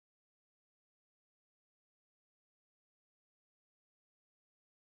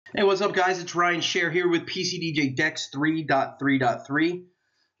Hey, what's up, guys? It's Ryan Scher here with PCDJ DEX 3.3.3.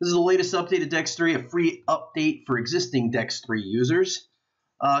 This is the latest update of DEX 3, a free update for existing DEX 3 users.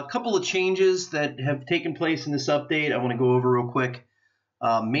 A couple of changes that have taken place in this update I want to go over real quick.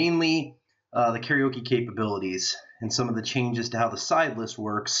 Mainly the karaoke capabilities and some of the changes to how the side list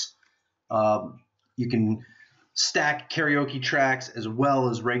works. You can stack karaoke tracks as well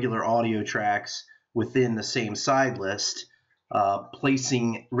as regular audio tracks within the same side list.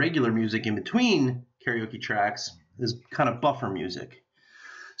 Placing regular music in between karaoke tracks is kind of buffer music.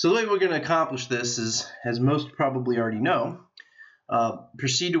 So the way we're going to accomplish this is, as most probably already know,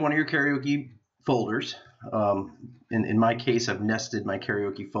 proceed to one of your karaoke folders. In my case, I've nested my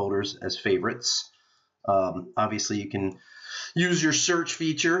karaoke folders as favorites. Obviously, you can use your search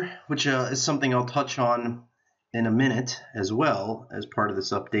feature, which is something I'll touch on in a minute as well as part of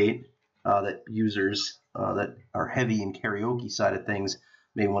this update that users that are heavy in karaoke side of things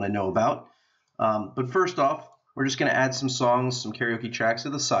may want to know about. But first off, we're just going to add some songs, some karaoke tracks to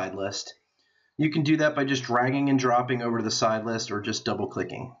the side list. You can do that by just dragging and dropping over to the side list or just double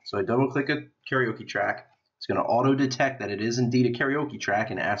clicking. So I double click a karaoke track. It's going to auto detect that it is indeed a karaoke track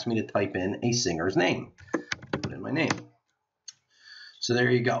and ask me to type in a singer's name. Put in my name. So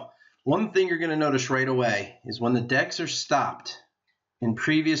there you go. One thing you're going to notice right away is when the decks are stopped, in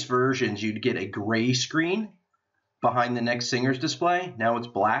previous versions, you'd get a gray screen behind the next singer's display. Now it's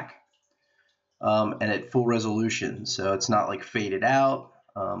black and at full resolution, so it's not like faded out.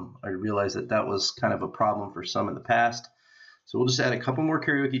 I realized that that was kind of a problem for some in the past. So we'll just add a couple more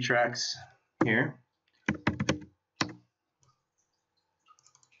karaoke tracks here.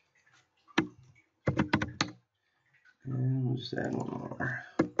 And we'll just add one more.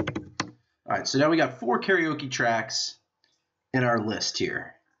 All right, so now we got 4 karaoke tracks in our list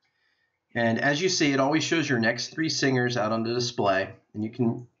here. And as you see, it always shows your next 3 singers out on the display, and you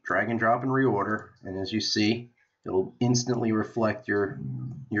can drag and drop and reorder, and as you see, it'll instantly reflect your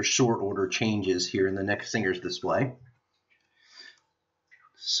sort order changes here in the next singer's display.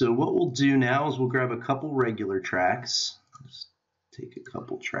 So what we'll do now is we'll grab a couple regular tracks. Just take a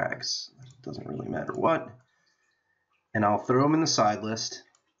couple tracks, it doesn't really matter what, and I'll throw them in the side list,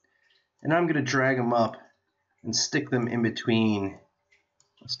 and I'm going to drag them up and stick them in between.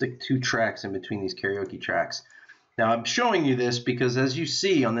 I'll stick 2 tracks in between these karaoke tracks. Now I'm showing you this because as you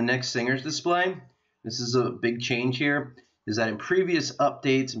see on the next singer's display, this is a big change here, is that in previous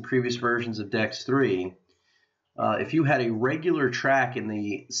updates and previous versions of DEX 3, if you had a regular track in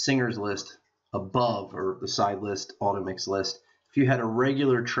the singers list above, or the side list, auto mix list, if you had a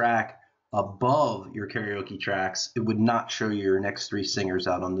regular track above your karaoke tracks, it would not show you your next 3 singers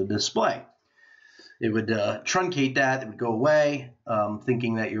out on the display. It would truncate that, it would go away,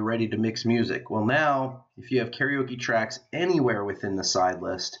 thinking that you're ready to mix music. Well, now, if you have karaoke tracks anywhere within the side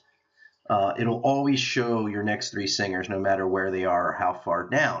list, it'll always show your next 3 singers, no matter where they are or how far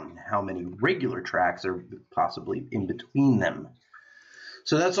down, how many regular tracks are possibly in between them.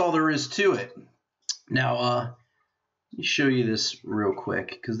 So that's all there is to it. Now, let me show you this real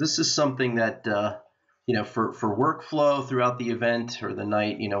quick, because this is something that, you know, for workflow throughout the event or the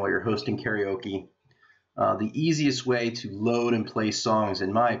night, you know, while you're hosting karaoke, the easiest way to load and play songs,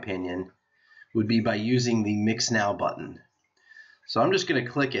 in my opinion, would be by using the Mix Now button. So I'm just going to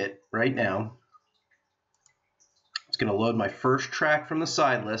click it right now. It's going to load my first track from the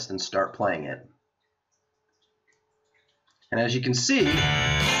side list and start playing it. And as you can see,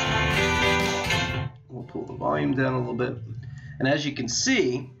 we'll pull the volume down a little bit. And as you can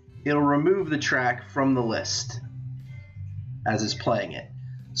see, it'll remove the track from the list as it's playing it.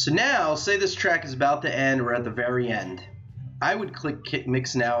 So now, say this track is about to end or at the very end. I would click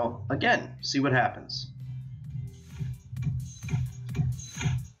Mix Now again, see what happens.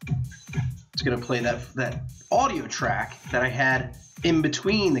 It's going to play that audio track that I had in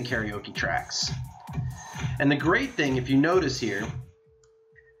between the karaoke tracks. And the great thing, if you notice here,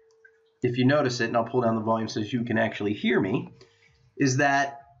 if you notice it, and I'll pull down the volume so you can actually hear me, is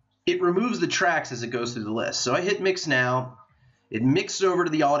that it removes the tracks as it goes through the list. So I hit Mix Now. It mixed over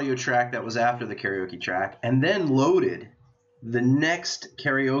to the audio track that was after the karaoke track, and then loaded the next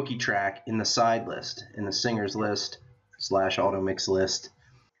karaoke track in the side list, in the singers list / auto mix list.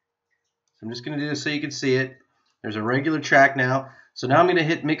 So I'm just going to do this so you can see it. There's a regular track now. So now I'm going to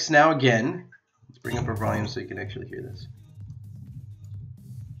hit Mix Now again. Let's bring up our volume so you can actually hear this.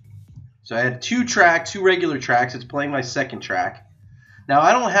 So I had 2 regular tracks. It's playing my second track. Now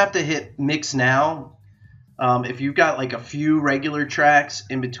I don't have to hit Mix Now. If you've got like a few regular tracks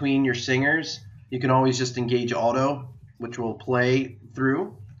in between your singers, you can always just engage auto, which will play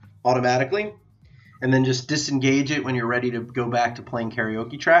through automatically. and then just disengage it when you're ready to go back to playing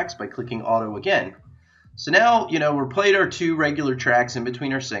karaoke tracks by clicking auto again. So now, we're played our 2 regular tracks in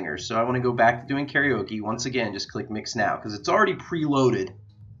between our singers. So I want to go back to doing karaoke. Once again, just click Mix Now because it's already preloaded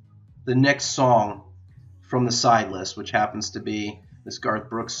the next song from the side list, which happens to be this Garth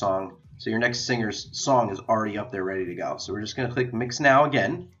Brooks song. So your next singer's song is already up there ready to go. So we're just going to click Mix Now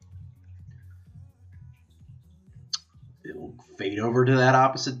again. It'll fade over to that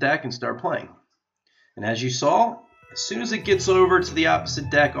opposite deck and start playing. And as you saw, as soon as it gets over to the opposite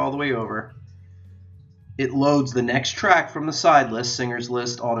deck all the way over, it loads the next track from the side list, singers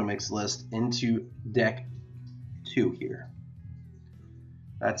list, auto mix list, into deck 2 here.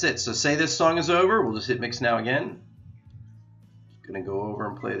 That's it. So say this song is over, we'll just hit Mix Now again. Gonna go over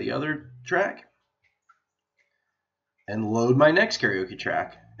and play the other track and load my next karaoke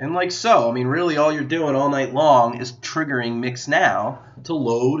track. And like so, I mean, really all you're doing all night long is triggering Mix Now to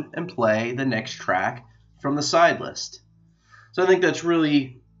load and play the next track from the side list. So I think that's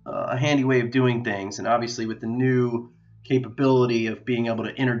really a handy way of doing things, and obviously with the new capability of being able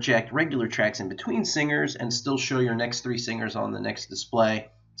to interject regular tracks in between singers and still show your next 3 singers on the next display,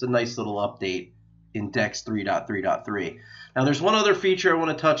 it's a nice little update in DEX 3.3.3. Now there's one other feature I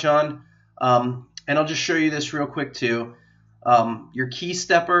want to touch on, and I'll just show you this real quick too. Your key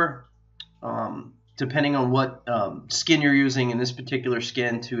stepper, depending on what skin you're using, in this particular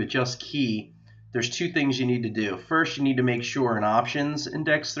skin to adjust key, there's 2 things you need to do. First, you need to make sure in options in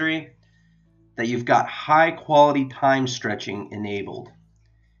DEX 3 that you've got high quality time stretching enabled.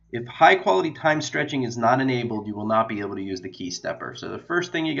 If high quality time stretching is not enabled, you will not be able to use the key stepper. So the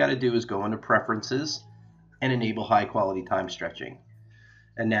first thing you got to do is go into preferences and enable high quality time stretching.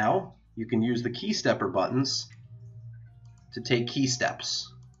 And now you can use the key stepper buttons to take key steps.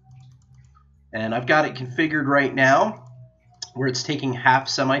 And I've got it configured right now where it's taking half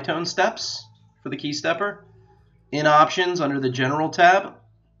semitone steps for the key stepper. In options under the general tab,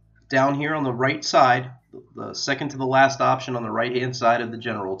 down here on the right side, the second to the last option on the right hand side of the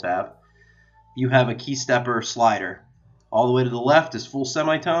general tab, you have a key stepper slider. All the way to the left is full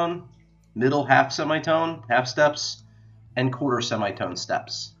semitone, middle half semitone, half steps, and quarter semitone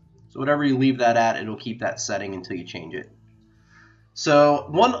steps. So whatever you leave that at, it'll keep that setting until you change it. So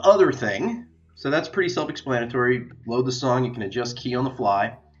one other thing, so that's pretty self-explanatory. Load the song, you can adjust key on the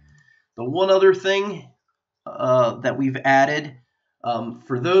fly. The one other thing that we've added,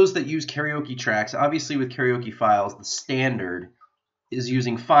 for those that use karaoke tracks, obviously with karaoke files, the standard is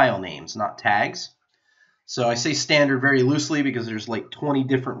using file names, not tags. So I say standard very loosely because there's like 20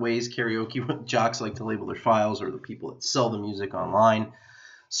 different ways karaoke jocks like to label their files, or the people that sell the music online.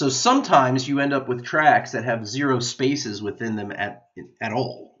 So sometimes you end up with tracks that have 0 spaces within them at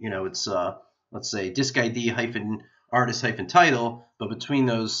all. It's let's say disc ID hyphen artist hyphen title, but between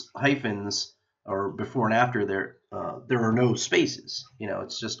those hyphens or before and after there are no spaces.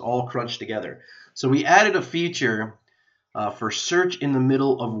 It's just all crunched together. So we added a feature for search in the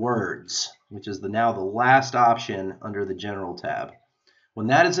middle of words, which is now the last option under the general tab. When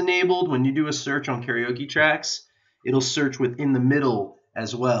that is enabled, when you do a search on karaoke tracks, it'll search within the middle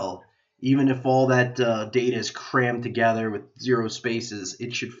as well. Even if all that data is crammed together with 0 spaces,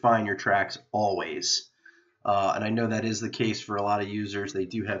 it should find your tracks always. And I know that is the case for a lot of users. They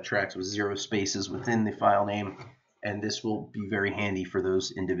do have tracks with 0 spaces within the file name, and this will be very handy for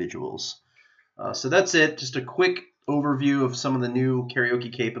those individuals. So that's it. Just a quick overview of some of the new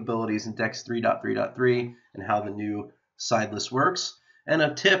karaoke capabilities in DEX 3.3.3 and how the new side list works, and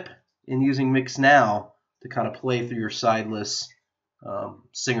a tip in using Mix Now to kind of play through your side list,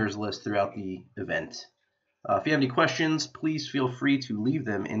 singers list throughout the event. If you have any questions, please feel free to leave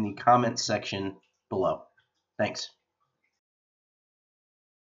them in the comment section below. Thanks.